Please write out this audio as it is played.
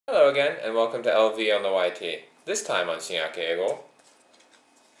again, and welcome to LV on the YT. This time on 新約英語、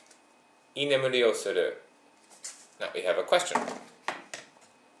居眠りをする。Now we have a question.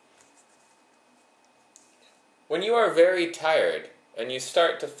 When you are very tired and you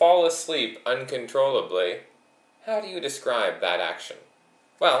start to fall asleep uncontrollably, how do you describe that action?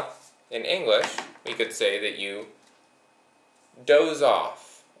 Well, in English, we could say that you doze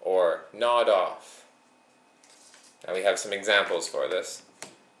off or nod off. Now we have some examples for this.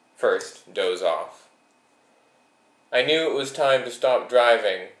 First, doze off. I knew it was time to stop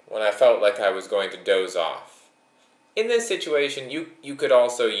driving when I felt like I was going to doze off. In this situation, you could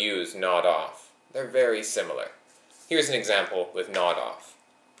also use nod off. They're very similar. Here's an example with nod off.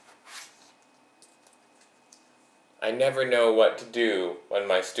 I never know what to do when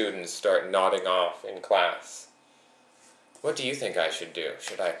my students start nodding off in class. What do you think I should do?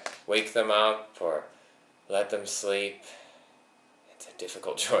 Should I wake them up or let them sleep? It's a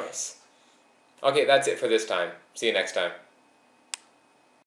difficult choice. Okay, that's it for this time. See you next time.